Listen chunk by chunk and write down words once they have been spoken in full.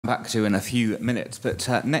Back to in a few minutes,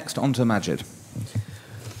 but next on to Majid.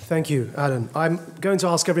 Thank you, Alan. I'm going to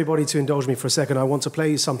ask everybody to indulge me for a second. I want to play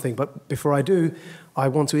you something, but before I do, I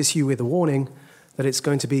want to issue with a warning that it's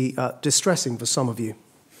going to be distressing for some of you.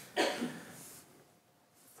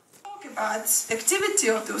 Talk about the activity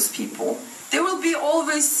of those people. There will be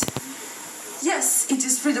always, yes, it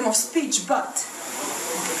is freedom of speech, but.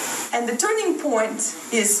 And the turning point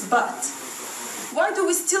is but. Why do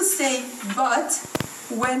we still say but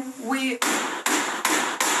when we...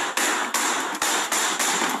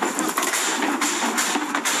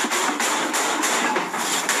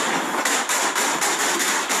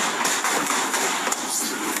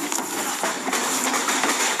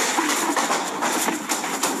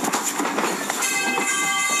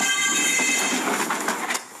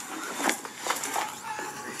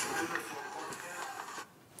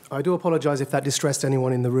 I do apologize if that distressed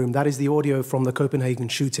anyone in the room. That is the audio from the Copenhagen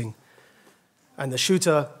shooting. And the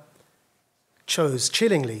shooter chose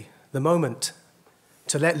chillingly the moment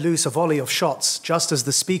to let loose a volley of shots just as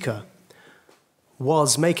the speaker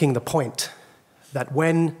was making the point that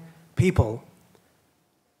when people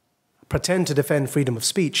pretend to defend freedom of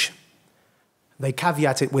speech, they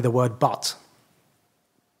caveat it with the word but.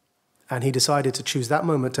 And he decided to choose that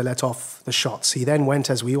moment to let off the shots. He then went,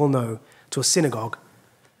 as we all know, to a synagogue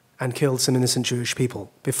and killed some innocent Jewish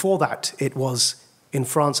people. Before that, it was in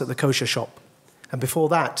France at the kosher shop. And before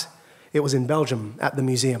that, it was in Belgium at the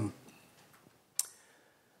museum.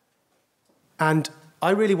 And I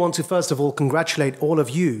really want to, first of all, congratulate all of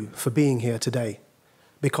you for being here today,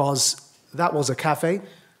 because that was a cafe.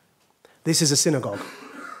 This is a synagogue.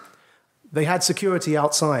 They had security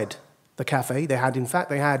outside the cafe. In fact,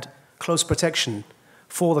 they had close protection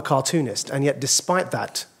for the cartoonist. And yet, despite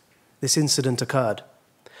that, this incident occurred.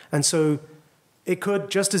 And so it could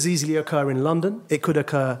just as easily occur in London. It could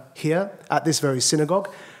occur here at this very synagogue.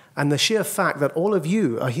 And the sheer fact that all of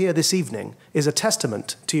you are here this evening is a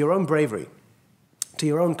testament to your own bravery, to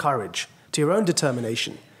your own courage, to your own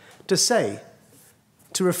determination, to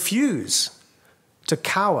refuse to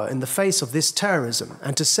cower in the face of this terrorism,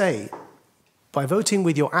 and to say, by voting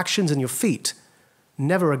with your actions and your feet,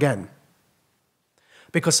 never again.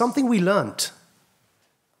 Because something we learnt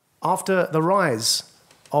after the rise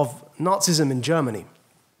of Nazism in Germany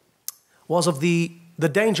was of the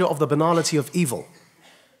danger of the banality of evil.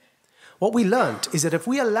 What we learned is that if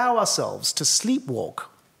we allow ourselves to sleepwalk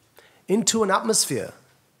into an atmosphere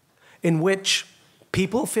in which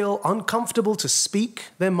people feel uncomfortable to speak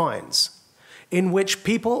their minds, in which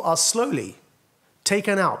people are slowly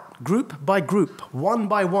taken out, group by group, one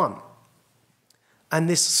by one, and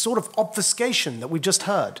this sort of obfuscation that we've just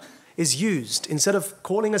heard is used. Instead of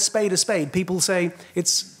calling a spade, people say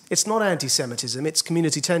it's not anti-Semitism, it's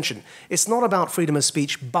community tension. It's not about freedom of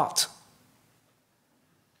speech, but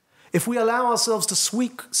if we allow ourselves to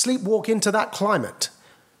sleepwalk into that climate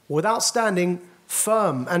without standing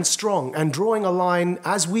firm and strong and drawing a line,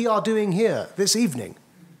 as we are doing here this evening,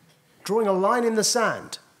 drawing a line in the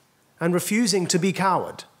sand and refusing to be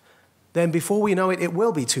coward, then before we know it, it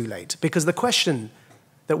will be too late. Because the question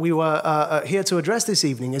that we were here to address this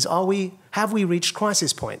evening is, have we reached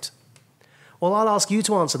crisis point? Well, I'll ask you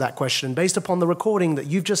to answer that question based upon the recording that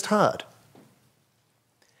you've just heard.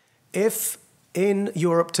 If in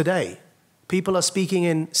Europe today, people are speaking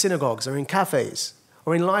in synagogues or in cafes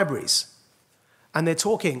or in libraries, and they're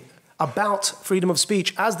talking about freedom of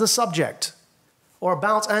speech as the subject, or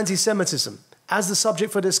about anti-Semitism as the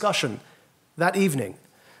subject for discussion that evening,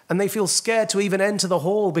 and they feel scared to even enter the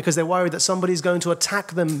hall because they're worried that somebody's going to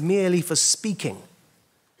attack them merely for speaking,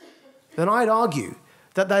 then I'd argue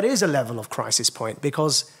that that is a level of crisis point,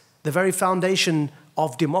 because the very foundation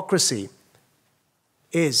of democracy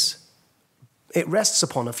it rests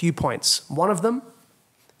upon a few points. One of them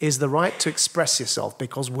is the right to express yourself,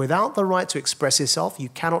 because without the right to express yourself, you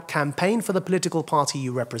cannot campaign for the political party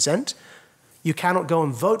you represent. You cannot go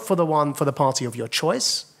and vote for the party of your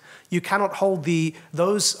choice. You cannot hold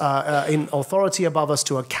those in authority above us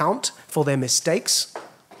to account for their mistakes.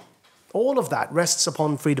 All of that rests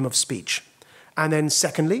upon freedom of speech. And then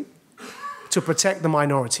secondly, to protect the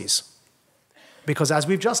minorities. Because as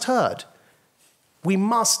we've just heard, we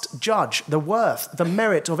must judge the worth, the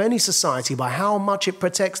merit of any society by how much it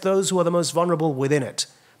protects those who are the most vulnerable within it.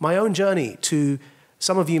 My own journey to,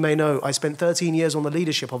 some of you may know, I spent 13 years on the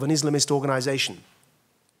leadership of an Islamist organization.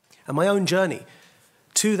 And my own journey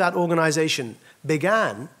to that organization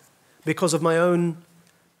began because of my own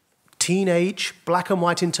teenage black and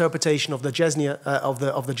white interpretation of the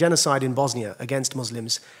genocide in Bosnia against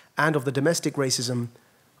Muslims, and of the domestic racism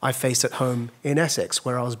I faced at home in Essex,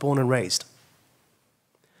 where I was born and raised.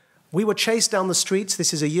 We were chased down the streets.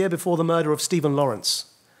 This is a year before the murder of Stephen Lawrence.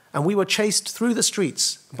 And we were chased through the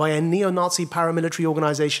streets by a neo-Nazi paramilitary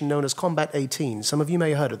organization known as Combat 18. Some of you may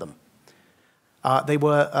have heard of them. They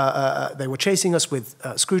were chasing us with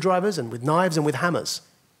screwdrivers and with knives and with hammers.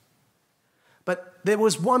 But there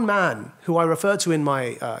was one man who I refer to in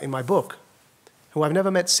my book, who I've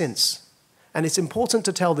never met since. And it's important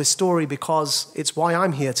to tell this story because it's why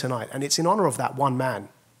I'm here tonight, and it's in honor of that one man.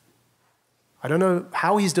 I don't know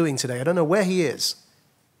how he's doing today. I don't know where he is,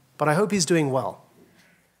 but I hope he's doing well.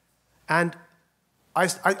 And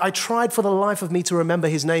I tried for the life of me to remember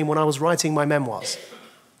his name when I was writing my memoirs.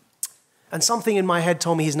 And something in my head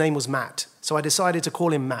told me his name was Matt, so I decided to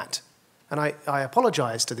call him Matt. And I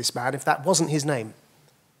apologized to this man if that wasn't his name.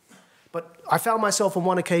 But I found myself on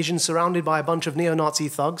one occasion surrounded by a bunch of neo-Nazi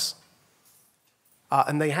thugs,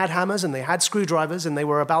 and they had hammers and they had screwdrivers and they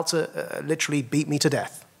were about to literally beat me to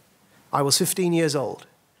death. I was 15 years old.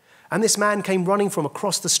 And this man came running from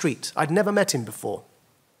across the street. I'd never met him before.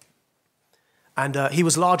 And he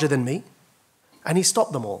was larger than me. And he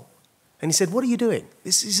stopped them all. And he said, "What are you doing?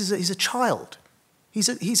 He's a child.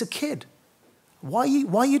 He's a kid. Why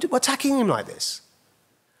are you attacking him like this?"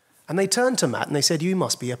 And they turned to Matt and they said, "You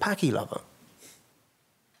must be a Paki lover."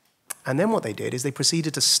 And then what they did is they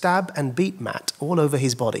proceeded to stab and beat Matt all over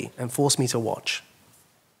his body and force me to watch.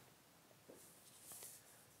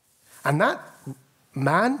 And that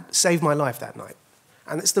man saved my life that night.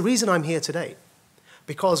 And it's the reason I'm here today.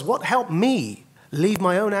 Because what helped me leave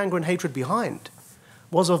my own anger and hatred behind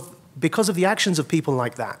was because of the actions of people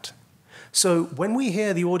like that. So when we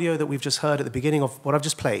hear the audio that we've just heard at the beginning of what I've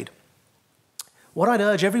just played, what I'd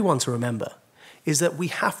urge everyone to remember is that we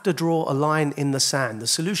have to draw a line in the sand. The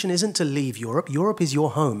solution isn't to leave Europe. Europe is your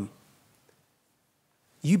home.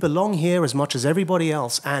 You belong here as much as everybody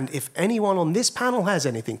else, and if anyone on this panel has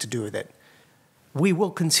anything to do with it, we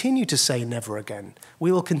will continue to say never again.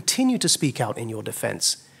 We will continue to speak out in your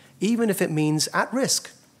defense, even if it means at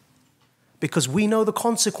risk, because we know the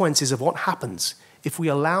consequences of what happens if we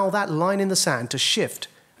allow that line in the sand to shift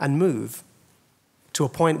and move to a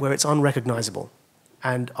point where it's unrecognizable.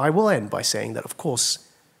 And I will end by saying that, of course,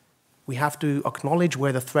 we have to acknowledge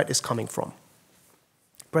where the threat is coming from.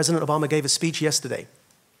 President Obama gave a speech yesterday,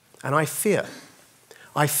 and I fear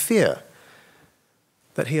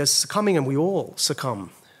that he is succumbing, and we all succumb,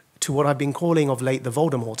 to what I've been calling of late the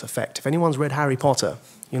Voldemort effect. If anyone's read Harry Potter,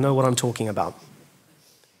 you know what I'm talking about.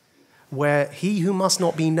 Where he who must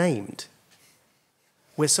not be named,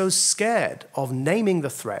 we're so scared of naming the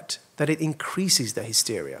threat that it increases the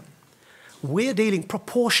hysteria. We're dealing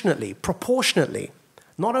proportionately,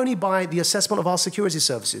 not only by the assessment of our security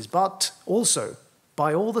services, but also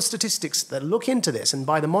by all the statistics that look into this and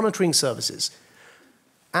by the monitoring services.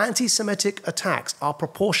 Anti-Semitic attacks are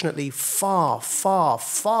proportionately far, far,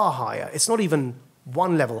 far higher. It's not even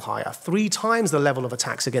one level higher, 3 times the level of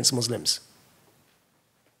attacks against Muslims.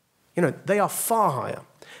 You know, they are far higher.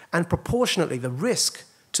 And proportionately, the risk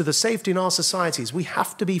to the safety in our societies, we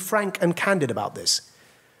have to be frank and candid about this.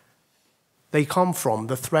 They come from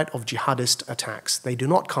the threat of jihadist attacks. They do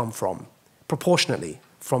not come from, proportionately,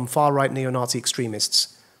 from far-right neo-Nazi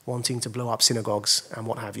extremists wanting to blow up synagogues and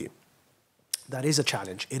what have you. That is a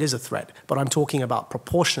challenge. It is a threat. But I'm talking about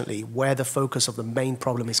proportionately where the focus of the main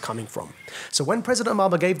problem is coming from. So when President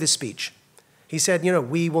Obama gave this speech, he said, you know,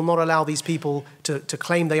 we will not allow these people to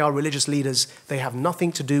claim they are religious leaders. They have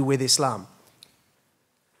nothing to do with Islam.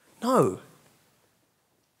 No.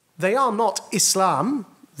 They are not Islam,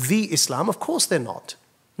 the Islam. Of course they're not.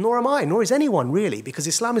 Nor am I, nor is anyone really, because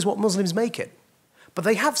Islam is what Muslims make it. But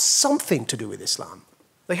they have something to do with Islam.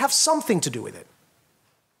 They have something to do with it.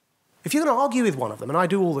 If you're going to argue with one of them, and I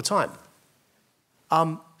do all the time,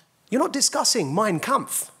 you're not discussing Mein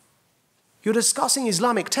Kampf. You're discussing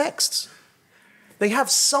Islamic texts. They have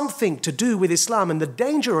something to do with Islam, and the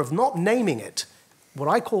danger of not naming it, what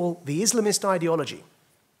I call the Islamist ideology.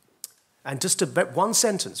 And just to bet one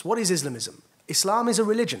sentence, what is Islamism? Islam is a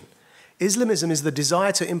religion. Islamism is the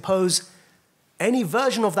desire to impose any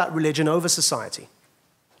version of that religion over society.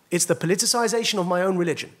 It's the politicization of my own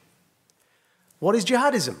religion. What is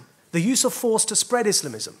jihadism? The use of force to spread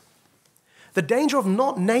Islamism. The danger of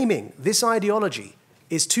not naming this ideology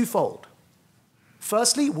is twofold.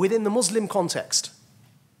 Firstly, within the Muslim context.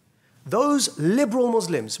 Those liberal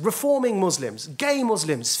Muslims, reforming Muslims, gay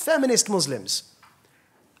Muslims, feminist Muslims,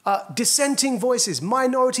 dissenting voices,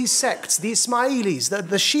 minority sects, the Ismailis,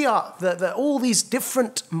 the Shia, all these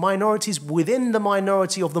different minorities within the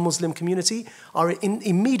minority of the Muslim community are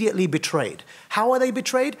immediately betrayed. How are they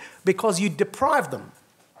betrayed? Because you deprive them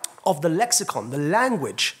of the lexicon, the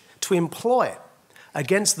language to employ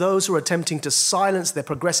against those who are attempting to silence their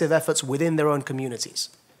progressive efforts within their own communities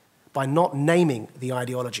by not naming the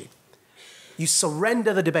ideology. You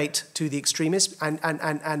surrender the debate to the extremists, and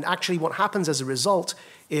actually what happens as a result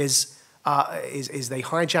is they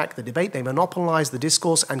hijack the debate, they monopolize the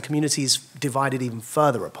discourse, and communities divided even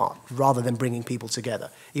further apart, rather than bringing people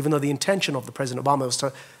together, even though the intention of the President Obama was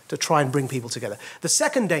to try and bring people together. The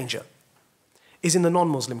second danger is in the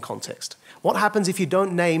non-Muslim context. What happens if you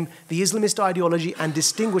don't name the Islamist ideology and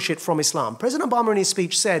distinguish it from Islam? President Obama in his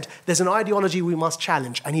speech said, there's an ideology we must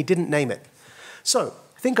challenge, and he didn't name it. So,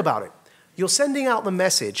 think about it. You're sending out the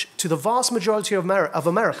message to the vast majority of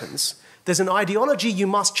Americans, there's an ideology you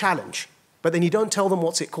must challenge, but then you don't tell them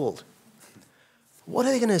what's it called. What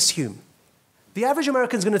are they going to assume? The average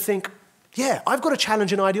American is going to think, yeah, I've got to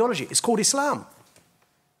challenge an ideology. It's called Islam.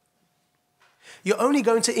 You're only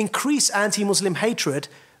going to increase anti-Muslim hatred,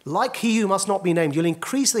 like he who must not be named. You'll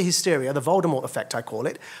increase the hysteria, the Voldemort effect, I call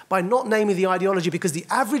it, by not naming the ideology, because the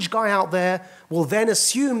average guy out there will then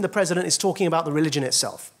assume the president is talking about the religion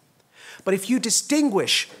itself. But if you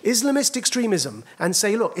distinguish Islamist extremism and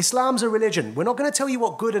say, look, Islam's a religion, we're not going to tell you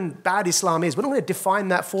what good and bad Islam is. We're not going to define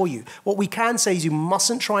that for you. What we can say is you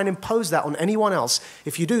mustn't try and impose that on anyone else.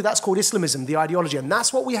 If you do, that's called Islamism, the ideology. And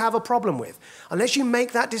that's what we have a problem with. Unless you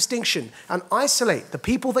make that distinction and isolate the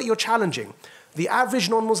people that you're challenging, the average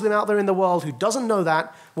non-Muslim out there in the world who doesn't know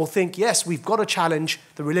that will think, yes, we've got to challenge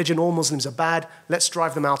the religion, all Muslims are bad, let's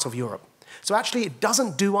drive them out of Europe. So actually, it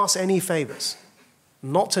doesn't do us any favors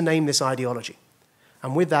not to name this ideology.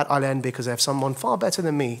 And with that, I'll end because I have someone far better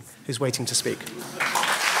than me who's waiting to speak.